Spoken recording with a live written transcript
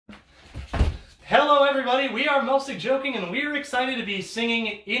Hello everybody, we are Mostly Joking and we're excited to be singing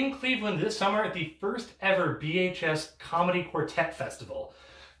in Cleveland this summer at the first ever BHS Comedy Quartet Festival.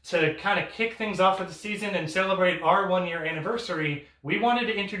 To kind of kick things off for the season and celebrate our 1-year anniversary, we wanted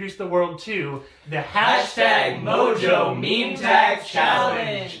to introduce the world to the #Mojo Meme Tag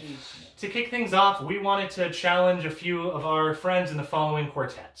Challenge. To kick things off, we wanted to challenge a few of our friends in the following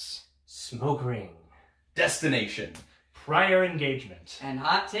quartets. Smoke Ring, Destination, Prior Engagement, and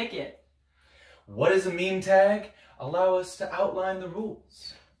Hot Ticket. What is a meme tag? Allow us to outline the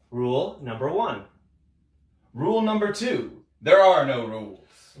rules. Rule number 1. Rule number 2, there are no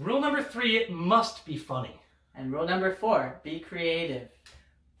rules. Rule number 3, it must be funny. And rule number 4, be creative.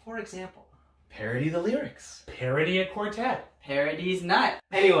 For example. Parody the lyrics. Parody a quartet. Parody's nut.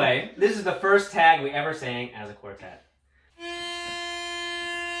 Anyway, this is the first tag we ever sang as a quartet.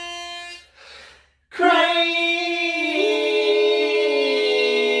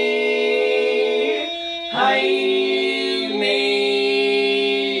 I made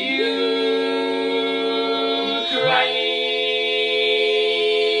you cry.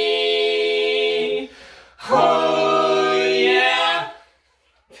 Oh yeah.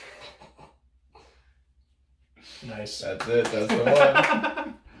 Nice. That's it, that's the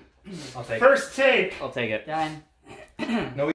one. I'll take it. First take. I'll take it. Done. No,